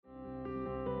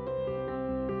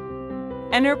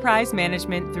Enterprise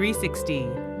Management 360,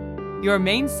 your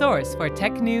main source for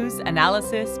tech news,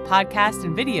 analysis, podcasts,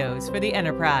 and videos for the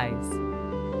enterprise.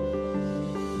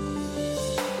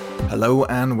 Hello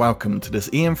and welcome to this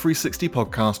EM360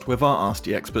 podcast with our Ask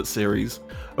the Expert series,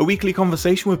 a weekly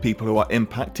conversation with people who are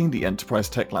impacting the enterprise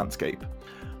tech landscape.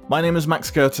 My name is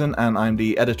Max Curtin and I'm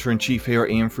the editor-in-chief here at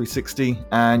EM360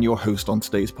 and your host on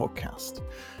today's podcast.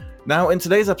 Now, in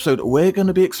today's episode, we're going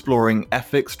to be exploring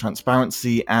ethics,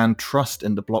 transparency, and trust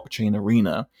in the blockchain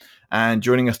arena. And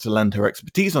joining us to lend her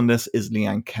expertise on this is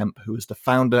Leanne Kemp, who is the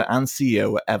founder and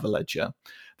CEO at Everledger.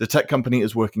 The tech company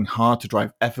is working hard to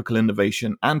drive ethical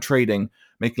innovation and trading,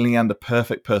 making Leanne the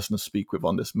perfect person to speak with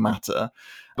on this matter.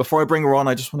 Before I bring her on,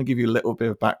 I just want to give you a little bit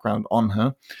of background on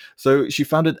her. So she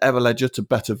founded Everledger to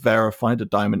better verify the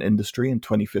diamond industry in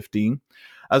 2015.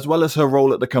 As well as her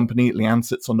role at the company, Leanne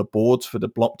sits on the boards for the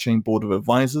Blockchain Board of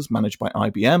Advisors managed by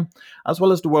IBM, as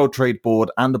well as the World Trade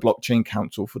Board and the Blockchain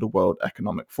Council for the World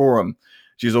Economic Forum.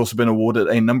 She's also been awarded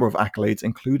a number of accolades,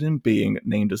 including being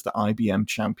named as the IBM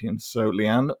champion. So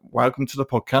Leanne, welcome to the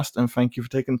podcast and thank you for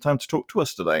taking the time to talk to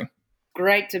us today.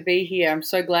 Great to be here. I'm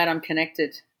so glad I'm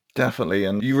connected. Definitely.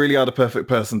 And you really are the perfect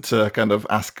person to kind of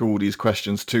ask all these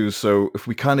questions too. So if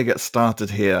we kind of get started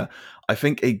here, I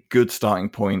think a good starting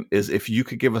point is if you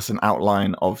could give us an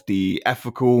outline of the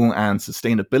ethical and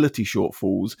sustainability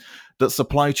shortfalls that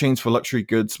supply chains for luxury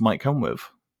goods might come with.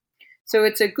 So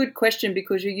it's a good question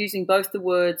because you're using both the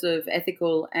words of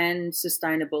ethical and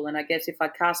sustainable. And I guess if I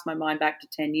cast my mind back to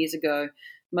 10 years ago,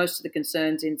 most of the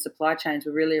concerns in supply chains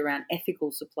were really around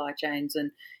ethical supply chains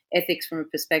and ethics from a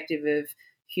perspective of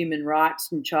human rights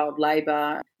and child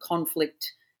labour.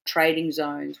 Conflict trading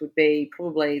zones would be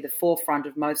probably the forefront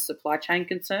of most supply chain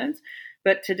concerns.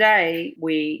 But today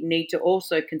we need to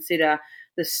also consider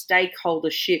the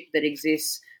stakeholdership that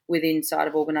exists within inside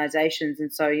of organisations.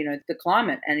 And so, the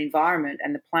climate and environment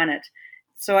and the planet.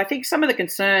 So I think some of the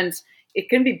concerns, it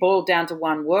can be boiled down to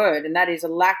one word, and that is a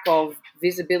lack of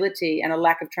visibility and a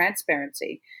lack of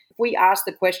transparency. If we ask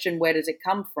the question, where does it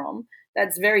come from?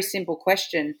 That's a very simple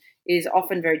question is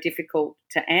often very difficult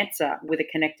to answer with a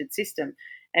connected system.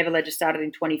 Everledger started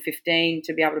in 2015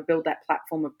 to be able to build that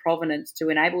platform of provenance to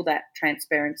enable that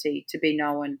transparency to be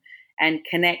known and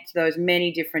connect those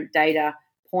many different data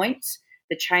points,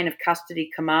 the chain of custody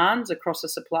commands across a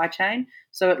supply chain.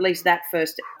 So at least that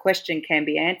first question can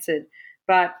be answered.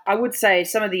 But I would say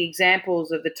some of the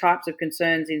examples of the types of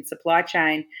concerns in supply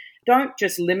chain don't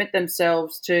just limit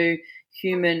themselves to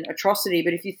human atrocity.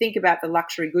 But if you think about the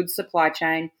luxury goods supply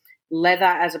chain, leather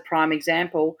as a prime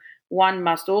example, one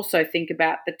must also think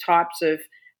about the types of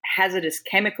hazardous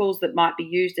chemicals that might be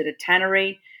used at a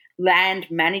tannery, land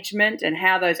management and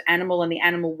how those animal and the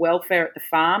animal welfare at the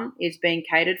farm is being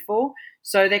catered for.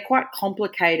 So they're quite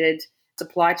complicated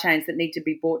supply chains that need to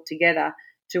be brought together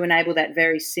to enable that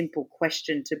very simple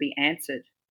question to be answered.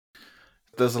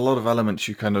 There's a lot of elements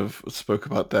you kind of spoke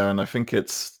about there, and I think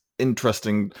it's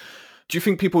interesting. Do you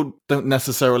think people don't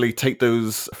necessarily take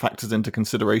those factors into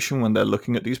consideration when they're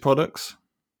looking at these products?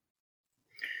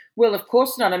 Well, of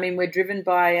course not. I mean, we're driven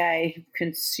by a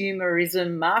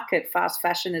consumerism market. Fast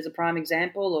fashion is a prime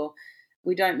example, or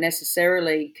we don't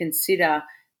necessarily consider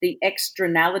the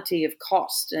externality of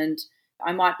cost. And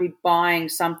I might be buying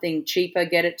something cheaper,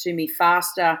 get it to me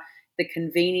faster, the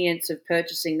convenience of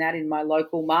purchasing that in my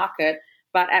local market,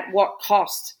 but at what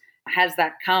cost has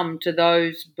that come to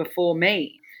those before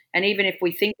me? And even if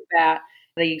we think about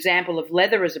the example of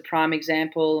leather as a prime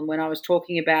example, and when I was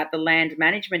talking about the land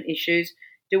management issues,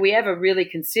 do we ever really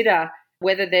consider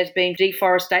whether there's been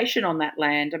deforestation on that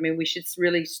land? I mean, we should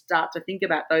really start to think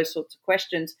about those sorts of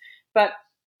questions. But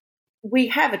we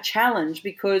have a challenge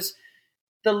because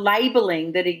the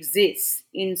labelling that exists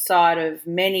inside of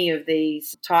many of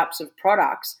these types of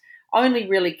products only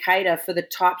really cater for the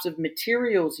types of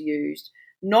materials used,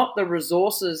 not the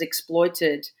resources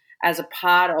exploited as a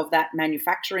part of that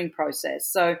manufacturing process.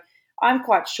 So I'm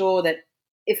quite sure that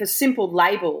if a simple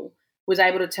label was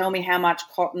able to tell me how much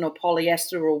cotton or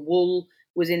polyester or wool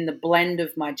was in the blend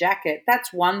of my jacket,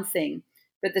 that's one thing.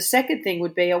 But the second thing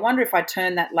would be, I wonder if I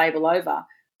turn that label over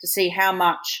to see how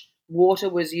much water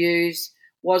was used,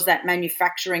 was that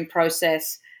manufacturing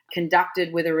process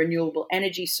conducted with a renewable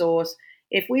energy source?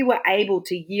 If we were able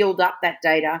to yield up that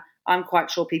data, I'm quite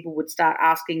sure people would start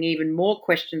asking even more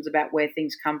questions about where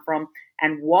things come from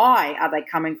and why are they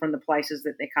coming from the places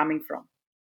that they're coming from.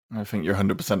 I think you're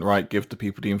 100% right. Give the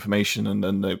people the information and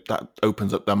then that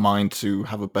opens up their mind to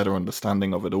have a better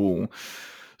understanding of it all.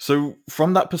 So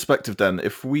from that perspective then,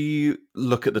 if we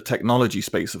look at the technology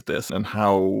space of this and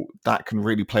how that can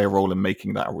really play a role in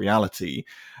making that a reality,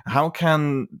 how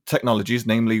can technologies,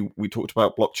 namely we talked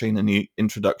about blockchain in the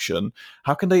introduction,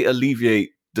 how can they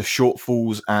alleviate the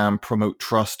shortfalls and promote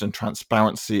trust and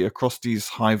transparency across these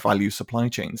high value supply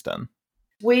chains then?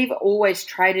 We've always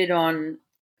traded on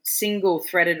single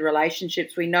threaded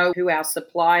relationships. We know who our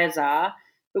suppliers are,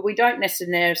 but we don't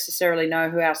necessarily know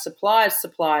who our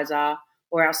suppliers are,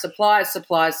 or our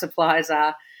suppliers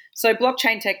are. So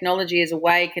blockchain technology as a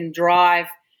way can drive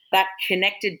that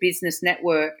connected business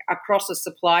network across a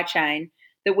supply chain,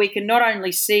 that we can not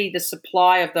only see the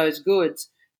supply of those goods,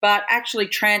 but actually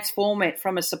transform it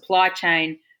from a supply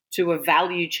chain to a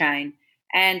value chain.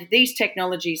 And these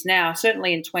technologies now,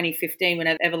 certainly in 2015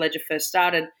 when Everledger first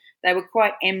started, they were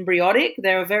quite embryonic.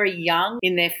 They were very young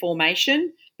in their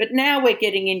formation. But now we're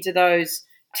getting into those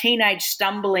teenage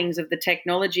stumblings of the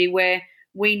technology where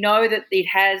we know that it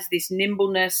has this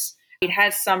nimbleness, it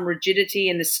has some rigidity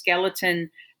in the skeleton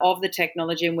of the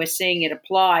technology, and we're seeing it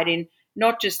applied in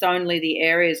not just only the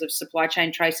areas of supply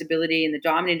chain traceability in the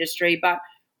diamond industry, but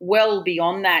well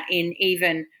beyond that in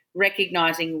even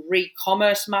recognizing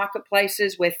re-commerce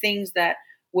marketplaces where things that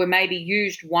were maybe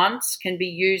used once can be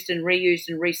used and reused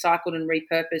and recycled and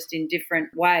repurposed in different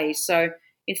ways. So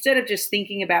instead of just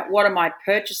thinking about what am I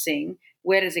purchasing,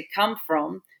 where does it come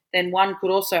from, then one could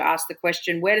also ask the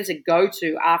question, where does it go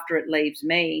to after it leaves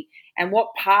me? And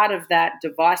what part of that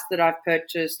device that I've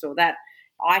purchased or that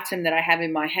item that I have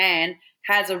in my hand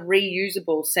has a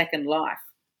reusable second life?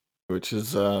 Which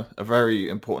is a very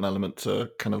important element to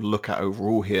kind of look at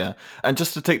overall here. And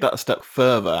just to take that a step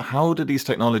further, how do these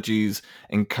technologies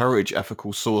encourage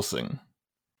ethical sourcing?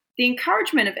 The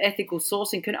encouragement of ethical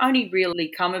sourcing can only really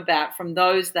come about from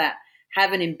those that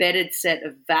have an embedded set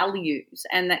of values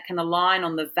and that can align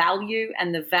on the value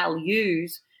and the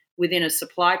values within a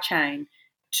supply chain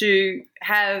to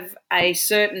have a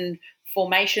certain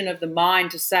formation of the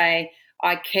mind to say,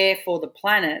 I care for the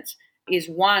planet is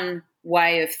one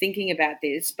way of thinking about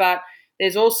this. But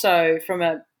there's also, from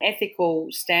an ethical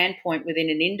standpoint within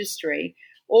an industry,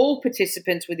 all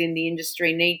participants within the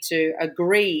industry need to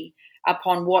agree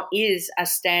upon what is a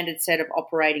standard set of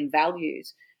operating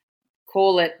values.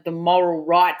 Call it the moral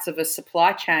rights of a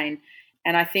supply chain.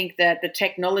 And I think that the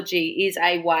technology is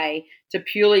a way to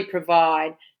purely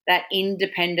provide that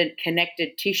independent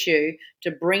connected tissue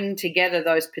to bring together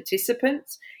those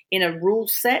participants in a rule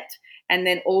set and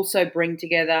then also bring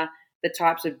together the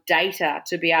types of data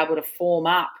to be able to form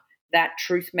up that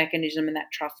truth mechanism and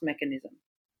that trust mechanism.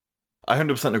 I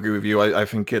 100% agree with you. I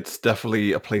think it's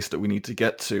definitely a place that we need to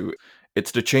get to.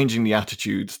 It's the changing the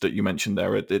attitudes that you mentioned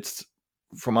there. It's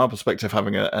from our perspective,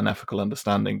 having an ethical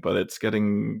understanding, but it's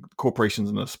getting corporations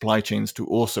and the supply chains to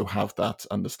also have that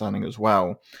understanding as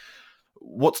well.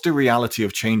 What's the reality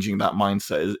of changing that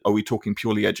mindset? Are we talking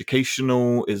purely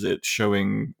educational? Is it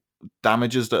showing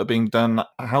damages that are being done?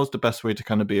 How's the best way to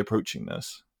kind of be approaching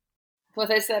this? Well,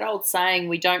 there's that old saying,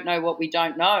 we don't know what we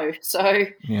don't know. So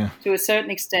Yeah. to a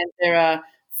certain extent, there are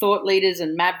thought leaders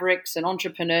and mavericks and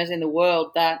entrepreneurs in the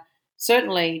world that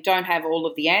certainly don't have all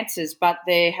of the answers, but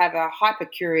they have a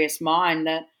hyper-curious mind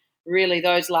that really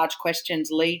those large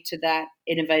questions lead to that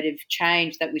innovative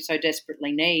change that we so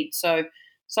desperately need. So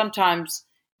sometimes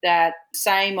that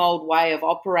same old way of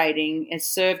operating has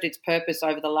served its purpose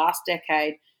over the last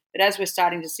decade, but as we're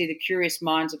starting to see the curious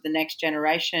minds of the next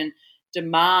generation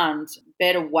demand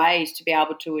better ways to be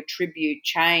able to attribute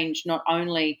change, not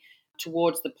only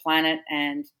towards the planet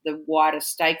and the wider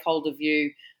stakeholder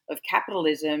view of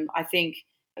capitalism, I think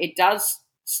it does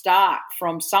start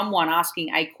from someone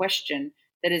asking a question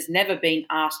that has never been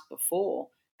asked before.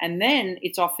 And then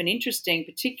it's often interesting,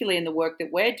 particularly in the work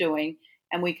that we're doing,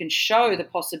 and we can show the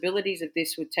possibilities of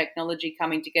this with technology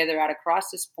coming together at a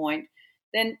crisis point,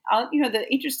 then, the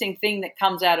interesting thing that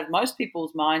comes out of most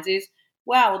people's minds is,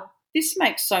 wow, this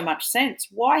makes so much sense.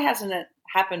 Why hasn't it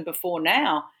happened before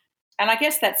now? And I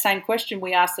guess that same question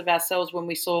we asked of ourselves when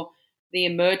we saw the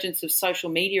emergence of social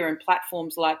media and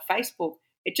platforms like Facebook,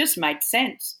 it just made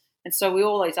sense. And so we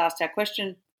always asked our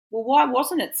question, well, why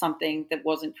wasn't it something that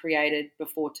wasn't created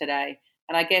before today?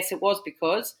 And I guess it was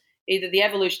because either the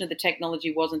evolution of the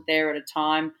technology wasn't there at a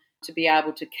time to be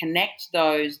able to connect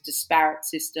those disparate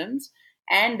systems,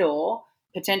 and or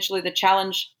potentially the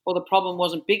challenge or the problem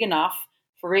wasn't big enough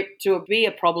for it to be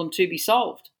a problem to be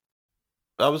solved.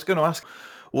 I was going to ask,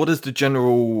 what is the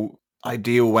general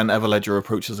ideal when Everledger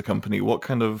approaches a company? What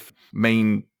kind of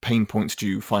main pain points do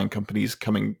you find companies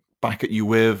coming back at you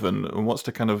with, and what's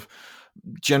the kind of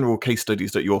general case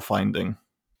studies that you're finding?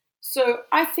 So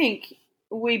I think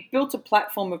we built a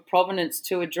platform of provenance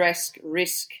to address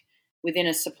risk within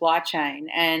a supply chain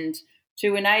and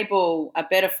to enable a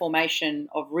better formation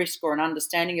of risk or an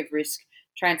understanding of risk.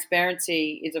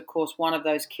 Transparency is, of course, one of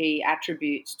those key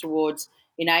attributes towards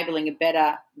enabling a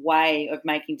better way of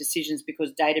making decisions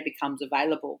because data becomes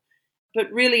available.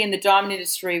 But really, in the diamond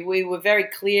industry, we were very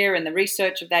clear, and the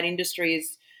research of that industry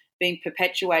is being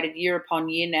perpetuated year upon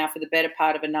year now for the better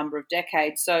part of a number of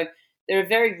decades. So there are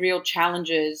very real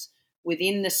challenges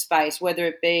within the space, whether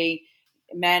it be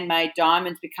man-made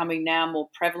diamonds becoming now more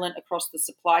prevalent across the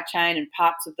supply chain, and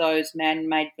parts of those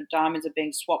man-made diamonds are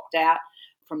being swapped out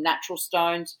from natural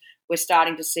stones. We're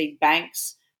starting to see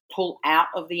banks pull out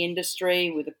of the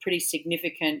industry with a pretty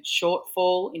significant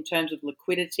shortfall in terms of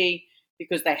liquidity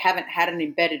because they haven't had an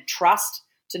embedded trust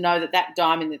to know that that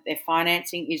diamond that they're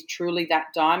financing is truly that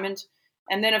diamond.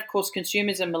 And then, of course,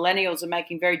 consumers and millennials are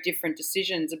making very different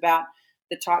decisions about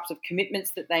the types of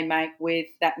commitments that they make with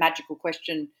that magical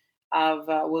question of,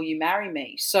 will you marry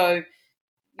me? So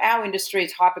our industry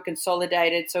is hyper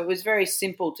consolidated. So it was very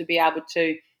simple to be able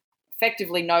to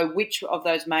effectively know which of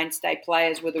those mainstay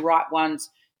players were the right ones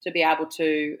to be able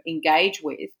to engage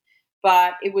with.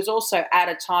 But it was also at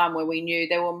a time where we knew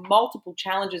there were multiple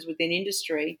challenges within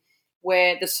industry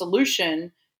where the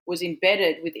solution was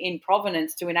embedded within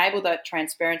provenance to enable that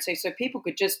transparency so people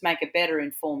could just make a better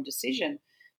informed decision.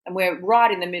 And we're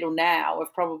right in the middle now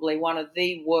of probably one of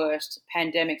the worst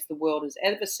pandemics the world has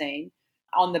ever seen,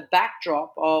 on the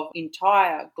backdrop of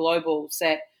entire global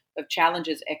set of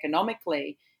challenges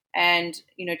economically. And,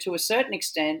 to a certain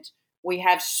extent, we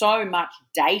have so much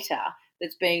data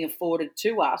that's being afforded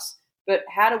to us, but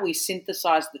how do we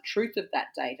synthesize the truth of that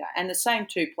data? And the same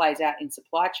too plays out in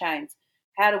supply chains.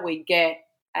 How do we get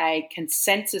a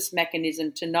consensus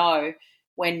mechanism to know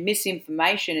when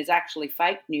misinformation is actually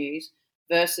fake news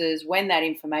versus when that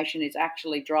information is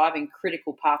actually driving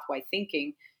critical pathway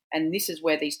thinking? And this is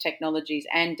where these technologies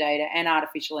and data and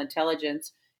artificial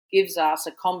intelligence gives us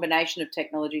a combination of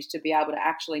technologies to be able to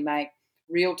actually make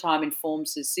real-time informed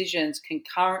decisions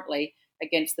concurrently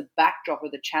against the backdrop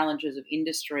of the challenges of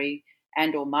industry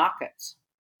and or markets.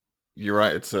 You're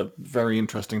right. It's a very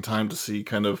interesting time to see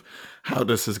kind of how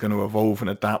this is going to evolve and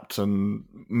adapt and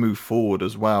move forward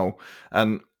as well.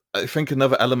 And I think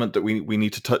another element that we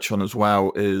need to touch on as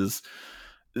well is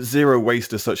zero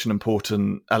waste is such an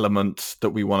important element that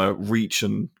we want to reach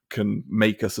and can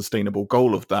make a sustainable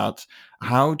goal of that.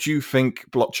 How do you think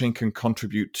blockchain can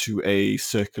contribute to a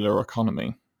circular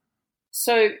economy?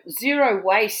 So zero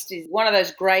waste is one of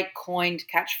those great coined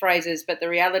catchphrases, but the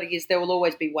reality is there will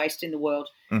always be waste in the world.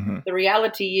 Mm-hmm. The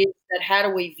reality is that how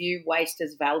do we view waste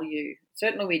as value?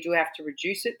 Certainly we do have to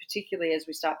reduce it, particularly as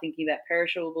we start thinking about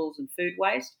perishables and food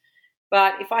waste.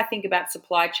 But if I think about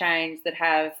supply chains that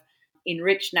have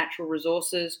enriched natural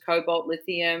resources, cobalt,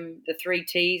 lithium, the 3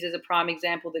 Ts is a prime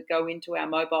example that go into our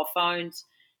mobile phones.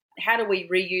 How do we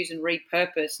reuse and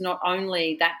repurpose not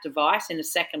only that device in a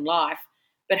second life,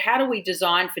 but how do we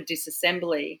design for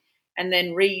disassembly and then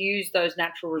reuse those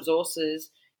natural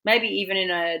resources, maybe even in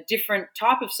a different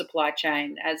type of supply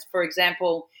chain? As, for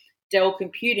example, Dell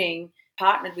Computing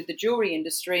partnered with the jewelry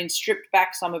industry and stripped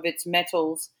back some of its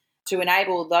metals to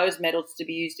enable those metals to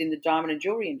be used in the diamond and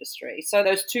jewelry industry. So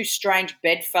those two strange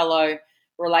bedfellow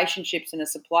relationships in a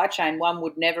supply chain, one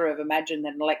would never have imagined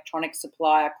that an electronic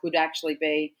supplier could actually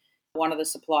be one of the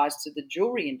suppliers to the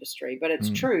jewelry industry. But it's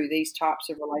true, these types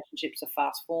of relationships are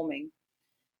fast forming.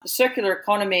 The circular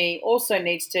economy also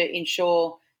needs to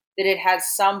ensure that it has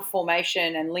some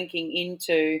formation and linking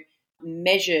into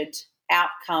measured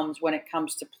outcomes when it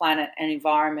comes to planet and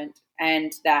environment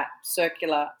and that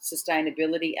circular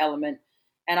sustainability element.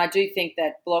 And I do think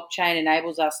that blockchain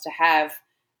enables us to have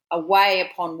a way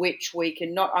upon which we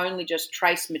can not only just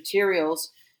trace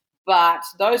materials, but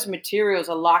those materials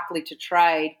are likely to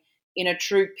trade in a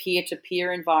true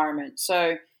peer-to-peer environment.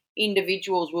 So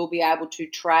individuals will be able to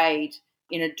trade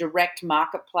in a direct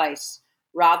marketplace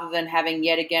rather than having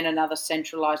yet again another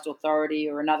centralized authority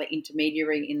or another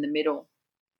intermediary in the middle.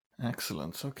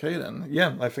 Excellent. Okay, then.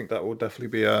 Yeah, I think that will definitely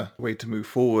be a way to move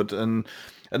forward. And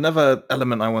another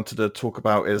element I wanted to talk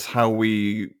about is how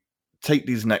we take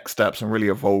these next steps and really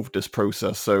evolve this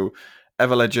process. So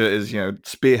Everledger is,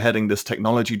 spearheading this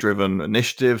technology-driven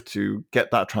initiative to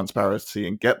get that transparency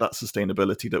and get that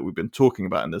sustainability that we've been talking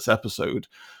about in this episode.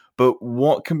 But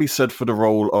what can be said for the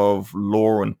role of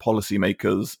law and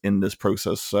policymakers in this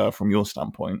process from your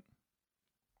standpoint?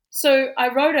 So I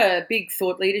wrote a big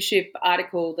thought leadership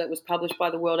article that was published by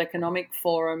the World Economic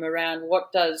Forum around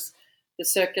what does the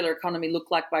circular economy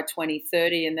look like by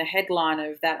 2030. And the headline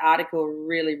of that article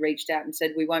really reached out and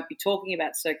said, we won't be talking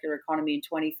about circular economy in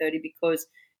 2030 because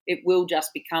it will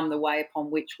just become the way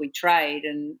upon which we trade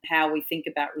and how we think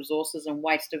about resources and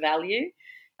waste to value.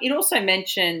 It also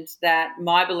mentioned that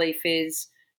my belief is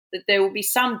that there will be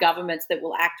some governments that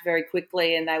will act very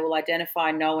quickly and they will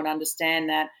identify, know and understand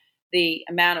that the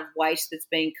amount of waste that's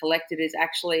being collected is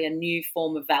actually a new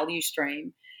form of value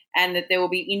stream, and that there will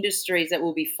be industries that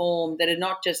will be formed that are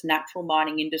not just natural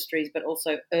mining industries but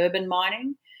also urban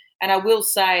mining. And I will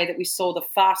say that we saw the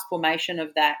fast formation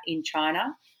of that in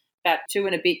China. About 2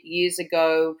 and a bit years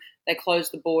ago, they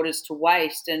closed the borders to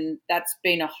waste, and that's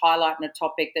been a highlight and a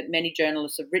topic that many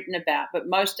journalists have written about, but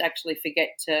most actually forget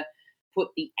to put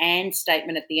the "and"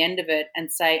 statement at the end of it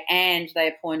and say, and they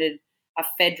appointed a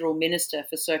federal minister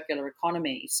for circular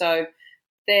economy. So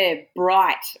they're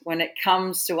bright when it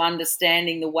comes to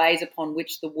understanding the ways upon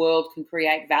which the world can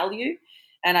create value.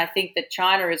 And I think that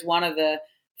China is one of the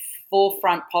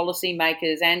forefront policy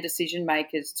makers and decision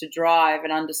makers to drive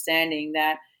an understanding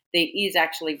that there is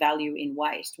actually value in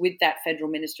waste with that federal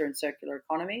minister in circular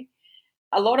economy.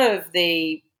 A lot of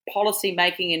the policy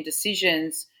making and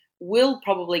decisions will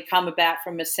probably come about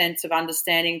from a sense of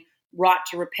understanding right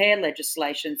to repair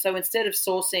legislation. So instead of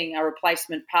sourcing a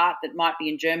replacement part that might be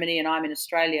in Germany and I'm in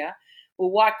Australia,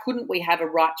 well, why couldn't we have a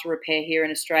right to repair here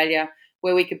in Australia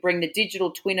where we could bring the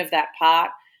digital twin of that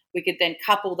part? We could then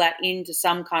couple that into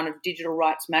some kind of digital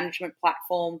rights management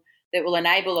platform that will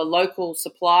enable a local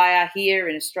supplier here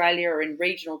in Australia or in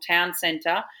regional town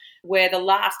centre where the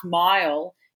last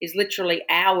mile is literally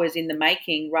hours in the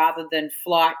making rather than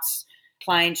flights,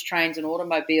 planes, trains and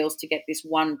automobiles to get this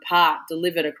one part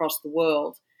delivered across the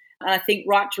world. And I think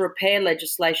right to repair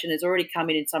legislation has already come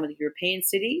in some of the European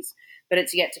cities, but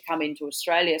it's yet to come into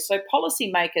Australia. So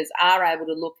policymakers are able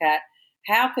to look at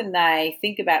how can they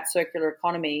think about circular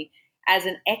economy as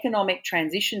an economic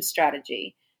transition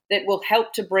strategy that will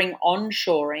help to bring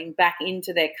onshoring back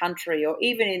into their country, or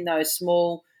even in those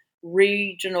small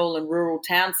regional and rural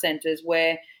town centres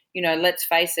where, you know, let's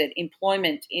face it,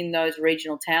 employment in those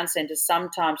regional town centres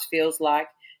sometimes feels like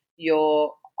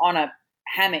you're on a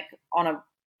hammock on a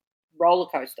roller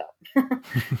coaster.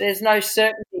 There's no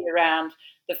certainty around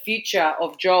the future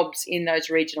of jobs in those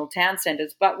regional town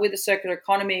centres. But with a circular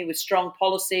economy, with strong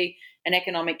policy and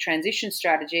economic transition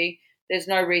strategy, there's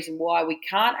no reason why we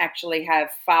can't actually have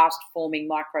fast-forming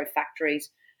micro factories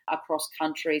across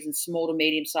countries and small to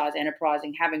medium-sized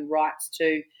enterprising having rights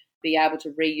to be able to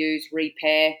reuse,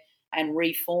 repair and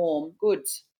reform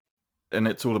goods. And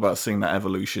it's all about seeing that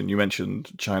evolution. You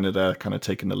mentioned China there kind of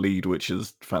taking the lead, which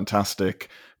is fantastic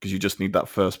because you just need that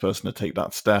first person to take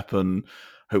that step, and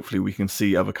hopefully we can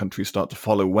see other countries start to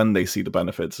follow when they see the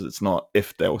benefits. It's not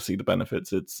if they'll see the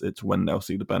benefits, it's when they'll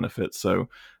see the benefits. So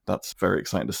that's very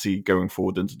exciting to see going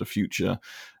forward into the future.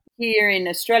 Here in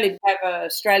Australia, we have an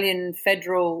Australian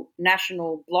Federal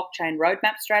National Blockchain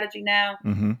Roadmap Strategy now.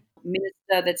 Mm-hmm.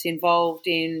 Minister that's involved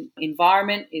in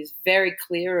environment is very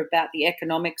clear about the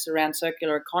economics around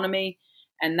circular economy,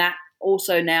 and that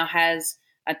also now has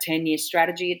a 10-year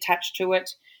strategy attached to it.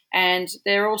 And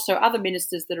there are also other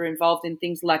ministers that are involved in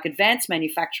things like advanced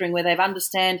manufacturing, where they've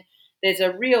understand there's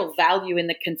a real value in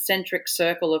the concentric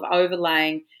circle of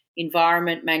overlaying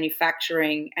environment,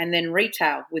 manufacturing, and then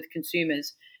retail with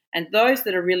consumers. And those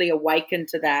that are really awakened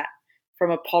to that from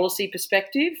a policy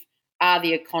perspective are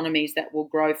the economies that will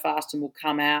grow fast and will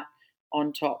come out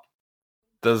on top.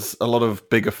 There's a lot of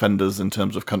big offenders in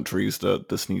terms of countries that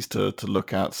this needs to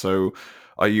look at. So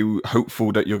are you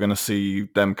hopeful that you're going to see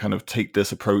them kind of take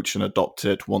this approach and adopt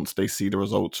it once they see the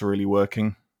results are really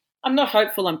working? I'm not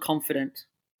hopeful, I'm confident.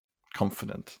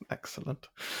 Confident. Excellent.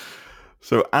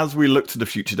 So as we look to the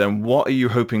future then, what are you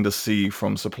hoping to see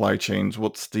from supply chains?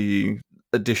 What's the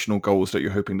additional goals that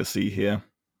you're hoping to see here?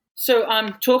 So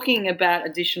I'm talking about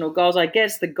additional goals. I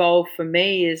guess the goal for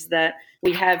me is that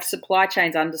we have supply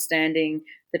chains understanding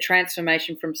the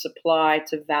transformation from supply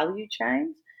to value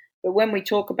chains. But when we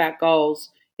talk about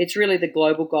goals, it's really the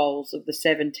global goals of the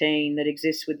 17 that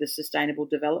exist with the Sustainable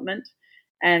Development.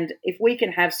 And if we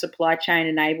can have supply chain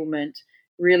enablement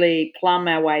really plumb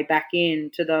our way back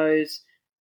into those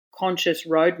conscious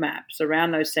roadmaps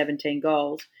around those 17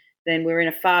 goals, then we're in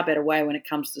a far better way when it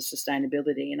comes to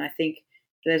sustainability. And I think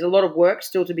there's a lot of work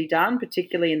still to be done,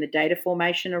 particularly in the data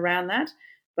formation around that.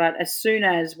 But as soon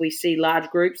as we see large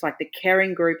groups like the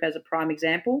Kering Group as a prime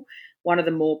example, one of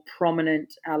the more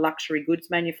prominent luxury goods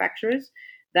manufacturers,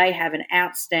 they have an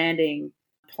outstanding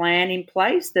plan in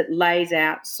place that lays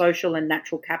out social and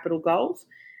natural capital goals.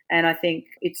 And I think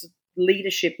it's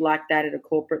leadership like that at a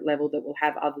corporate level that will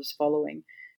have others following.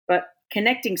 But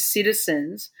connecting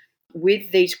citizens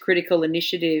with these critical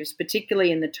initiatives,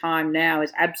 particularly in the time now,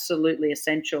 is absolutely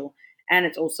essential. And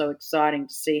it's also exciting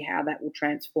to see how that will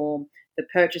transform the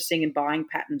purchasing and buying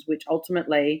patterns, which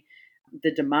ultimately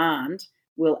the demand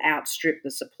will outstrip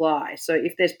the supply. So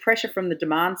if there's pressure from the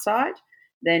demand side,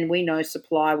 then we know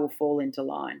supply will fall into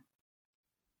line.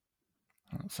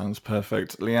 That sounds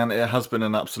perfect. Leanne, it has been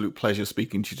an absolute pleasure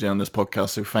speaking to you today on this podcast,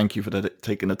 so thank you for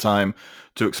taking the time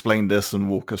to explain this and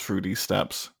walk us through these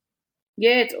steps.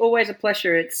 Yeah, it's always a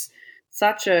pleasure. It's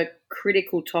such a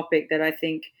critical topic that I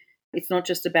think it's not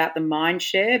just about the mind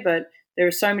share, but there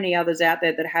are so many others out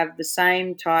there that have the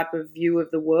same type of view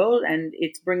of the world, and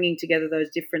it's bringing together those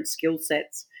different skill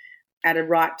sets at a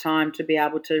right time to be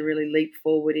able to really leap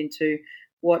forward into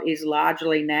what is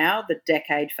largely now the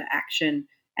decade for action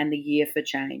and the year for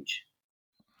change.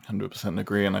 100%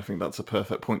 agree, and I think that's a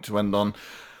perfect point to end on.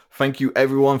 Thank you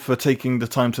everyone for taking the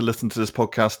time to listen to this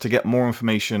podcast. To get more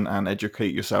information and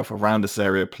educate yourself around this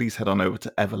area, please head on over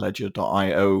to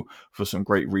everledger.io for some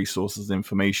great resources and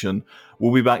information.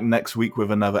 We'll be back next week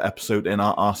with another episode in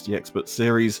our Ask the Expert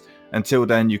series. Until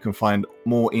then, you can find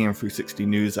more EM360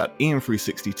 news at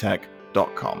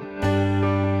em360tech.com.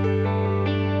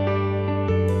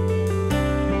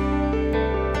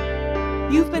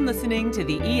 You've been listening to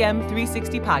the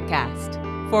EM360 podcast.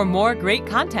 For more great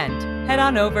content, head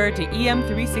on over to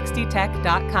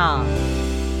em360tech.com.